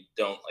whether you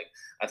don't. Like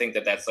I think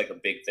that's like a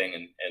big thing,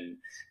 and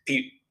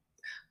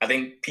I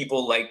think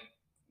people like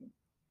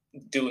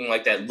doing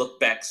like that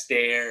look back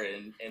stare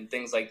and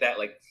things like that.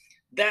 Like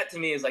that to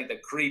me is like the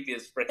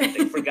creepiest freaking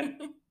thing.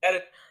 That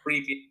is the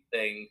creepiest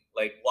thing.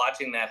 Like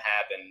watching that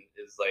happen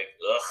is like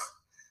ugh.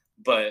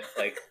 But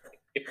like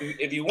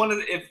if you want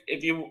to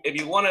if you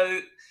want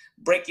to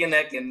break your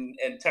neck and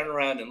turn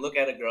around and look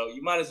at a girl,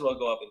 you might as well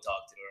go up and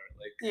talk to her.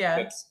 Like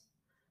that's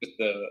just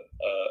a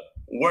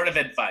word of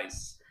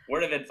advice.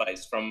 Word of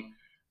advice from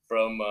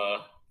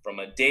a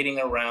dating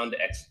around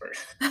expert.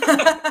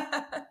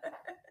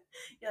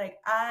 You're like,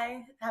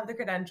 I have the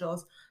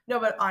credentials. No,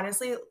 but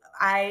honestly,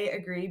 I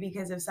agree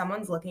because if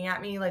someone's looking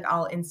at me, like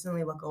I'll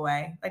instantly look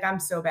away. Like I'm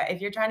so bad.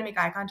 If you're trying to make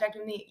eye contact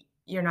with me,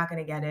 you're not going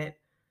to get it.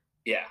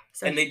 Yeah.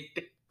 So, and they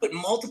put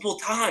multiple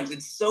times.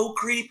 It's so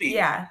creepy.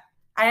 Yeah.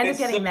 I end up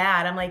getting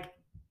mad. I'm like,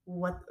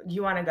 what? Do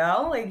you want to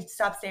go? Like,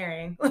 stop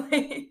staring.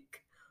 And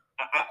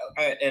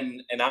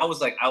I was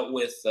like out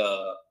with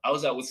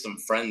some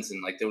friends,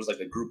 and like there was like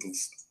a group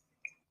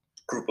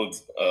of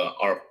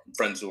our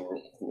friends who were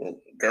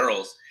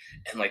girls,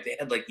 and like they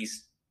had like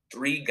these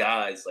three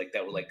guys like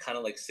that were like kind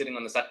of like sitting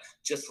on the side,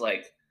 just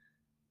like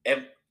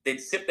they'd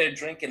sip their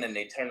drink and then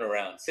they turn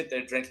around, sip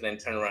their drink and then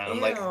turn around.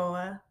 I'm like,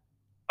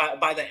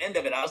 by the end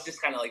of it, I was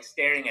just kind of like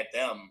staring at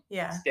them.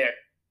 Yeah. I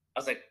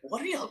was like,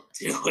 what are y'all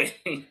doing?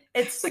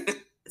 It's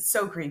like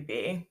so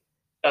creepy.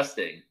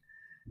 Disgusting.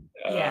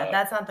 Yeah,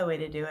 that's not the way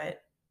to do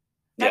it.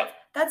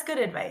 That's good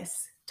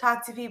advice.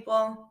 Talk to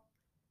people.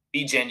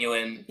 Be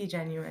genuine. Be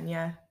genuine,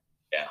 yeah.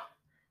 Yeah.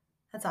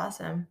 That's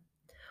awesome.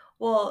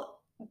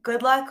 Well,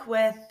 good luck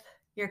with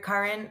your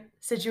current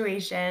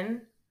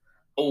situation.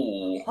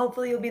 Oh.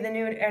 Hopefully you'll be the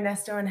new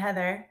Ernesto and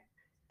Heather.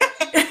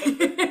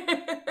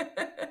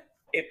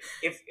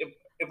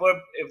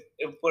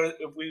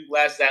 if we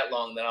last that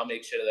long, then I'll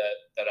make sure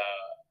that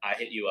I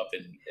hit you up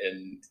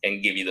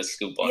and give you the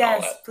scoop on all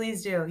that. Yes,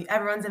 please do.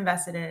 Everyone's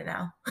invested in it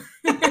now.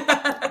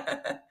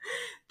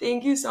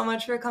 Thank you so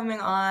much for coming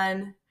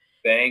on.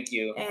 Thank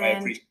you. And I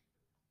appreciate it.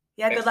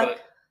 Yeah, Thanks good luck.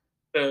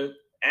 for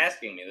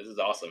asking me. This is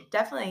awesome.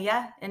 Definitely,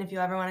 yeah. And if you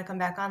ever want to come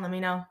back on, let me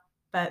know.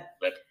 But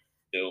let's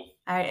do.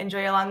 All right,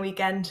 enjoy your long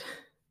weekend.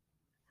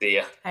 See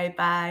ya. All right,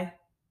 bye.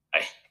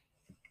 Bye.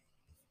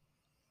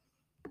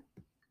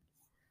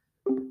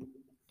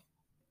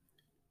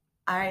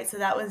 All right, so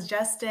that was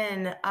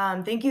Justin.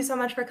 Thank you so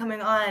much for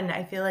coming on.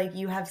 I feel like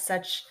you have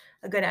such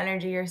a good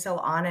energy. You're so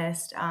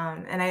honest.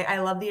 And I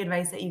love the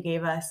advice that you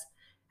gave us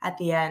at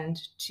the end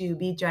to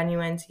be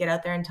genuine, to get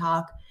out there and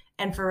talk.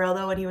 And for real,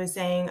 though, what he was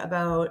saying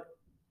about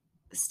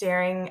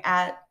staring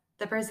at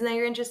the person that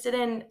you're interested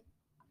in,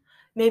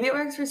 maybe it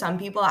works for some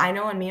people. I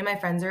know when me and my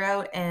friends are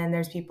out and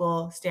there's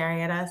people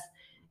staring at us,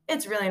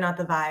 it's really not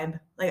the vibe.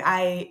 Like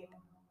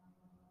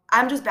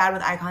I'm just bad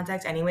with eye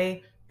contact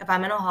anyway. If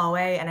I'm in a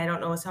hallway and I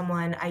don't know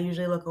someone, I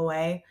usually look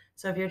away.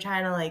 So if you're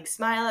trying to like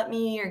smile at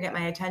me or get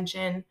my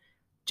attention,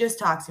 just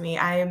talk to me.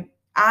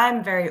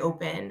 I'm very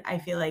open, I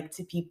feel like,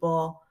 to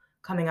people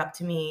coming up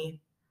to me.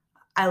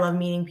 I love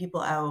meeting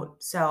people out.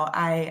 So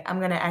I'm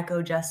going to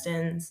echo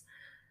Justin's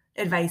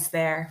advice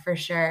there for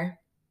sure.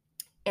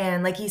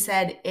 And like he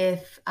said,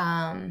 if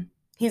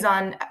he's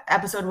on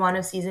episode 1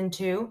 of season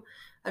 2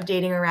 of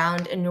Dating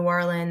Around in New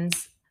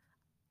Orleans.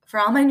 For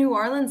all my New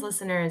Orleans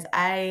listeners,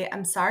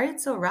 I'm sorry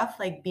it's so rough,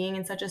 like being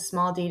in such a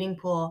small dating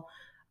pool.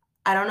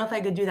 I don't know if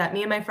I could do that.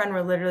 Me and my friend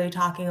were literally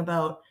talking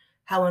about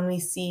how when we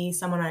see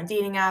someone on a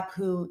dating app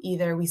who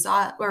either we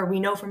saw or we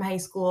know from high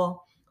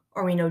school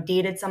or we know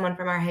dated someone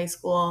from our high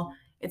school,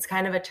 it's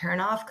kind of a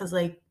turnoff because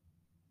like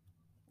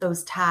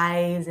those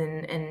ties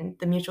and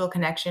the mutual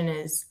connection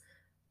is,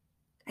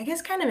 I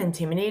guess, kind of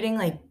intimidating.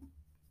 Like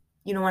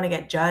you don't want to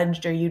get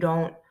judged or you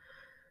don't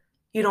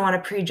want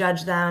to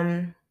prejudge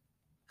them.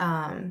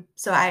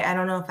 So I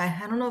don't know if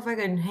I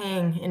could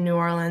hang in New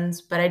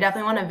Orleans, but I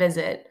definitely want to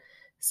visit.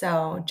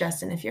 So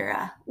Justin, if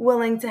you're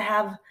willing to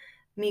have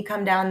me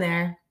come down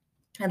there,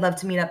 I'd love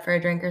to meet up for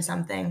a drink or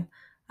something.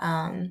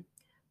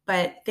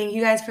 But thank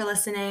you guys for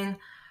listening.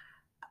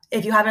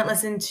 If you haven't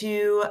listened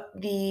to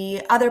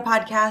the other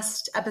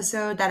podcast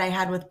episode that I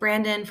had with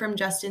Brandon from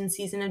Justin's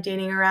season of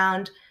Dating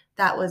Around,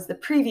 that was the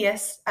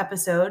previous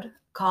episode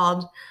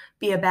called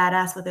Be a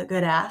Badass with a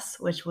Good Ass,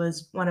 which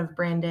was one of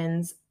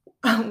Brandon's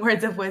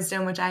words of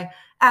wisdom, which I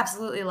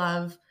absolutely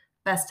love.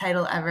 Best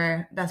title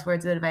ever, best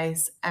words of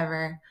advice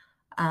ever.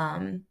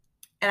 And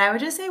I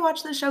would just say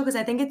watch the show because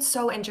I think it's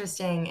so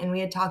interesting. And we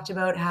had talked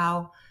about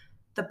how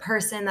the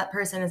person that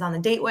person is on the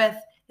date with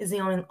is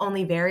the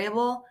only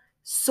variable.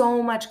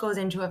 So much goes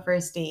into a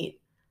first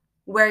date.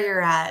 Where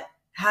you're at,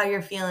 how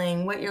you're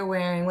feeling, what you're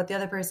wearing, what the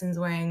other person's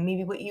wearing,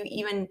 maybe what you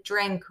even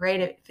drink,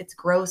 right? If it's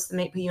gross, it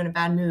might put you in a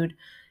bad mood.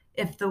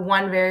 If the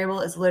one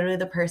variable is literally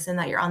the person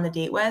that you're on the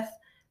date with,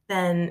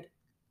 then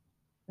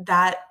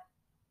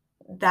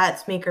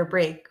that's make or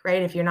break,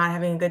 right? If you're not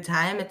having a good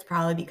time, it's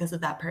probably because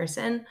of that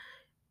person.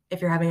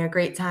 If you're having a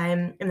great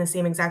time in the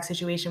same exact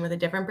situation with a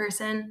different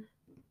person,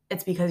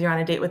 it's because you're on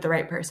a date with the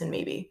right person,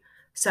 maybe.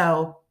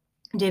 So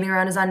Dating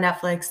Around is on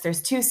Netflix.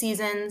 There's 2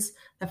 seasons.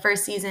 The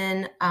first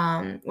season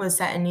was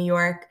set in New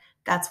York.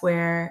 That's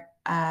where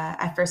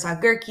I first saw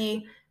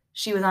Gurki.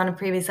 She was on a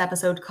previous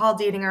episode called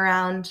Dating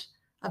Around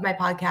of my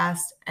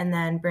podcast. And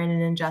then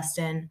Brandon and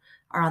Justin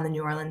are on the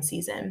New Orleans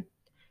season.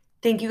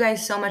 Thank you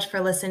guys so much for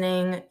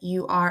listening.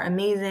 You are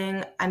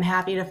amazing. I'm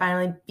happy to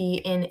finally be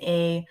in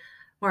a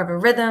more of a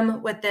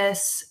rhythm with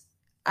this.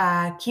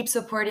 Keep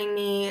supporting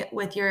me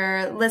with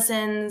your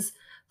listens,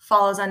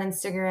 follows on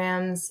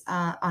Instagram.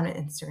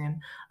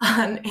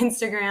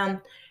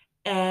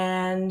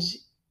 And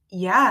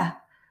yeah,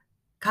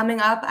 coming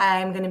up,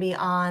 I'm going to be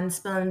on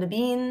Spillin' the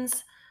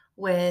Beans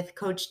with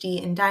Coach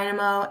D and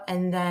Dynamo.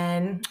 And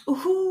then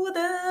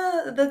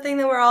the thing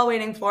that we're all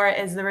waiting for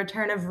is the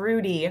return of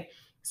Rudy.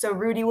 So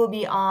Rudy will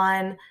be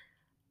on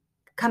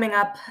coming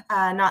up,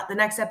 not the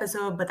next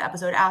episode, but the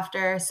episode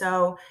after.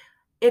 So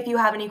if you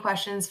have any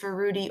questions for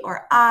Rudy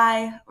or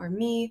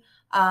me,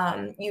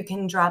 you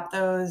can drop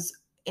those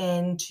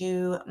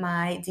into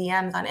my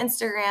DMs on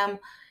Instagram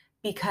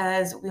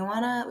because we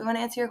want to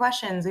answer your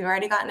questions. We've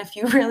already gotten a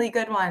few really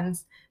good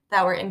ones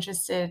that we're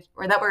interested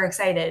or that we're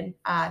excited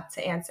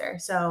to answer.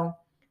 So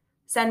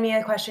send me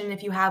a question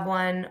if you have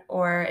one,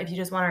 or if you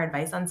just want our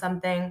advice on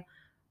something,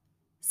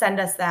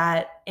 send us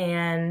that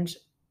and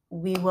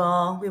we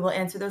will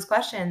answer those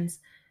questions.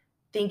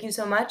 Thank you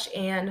so much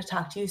and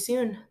talk to you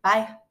soon.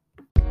 Bye.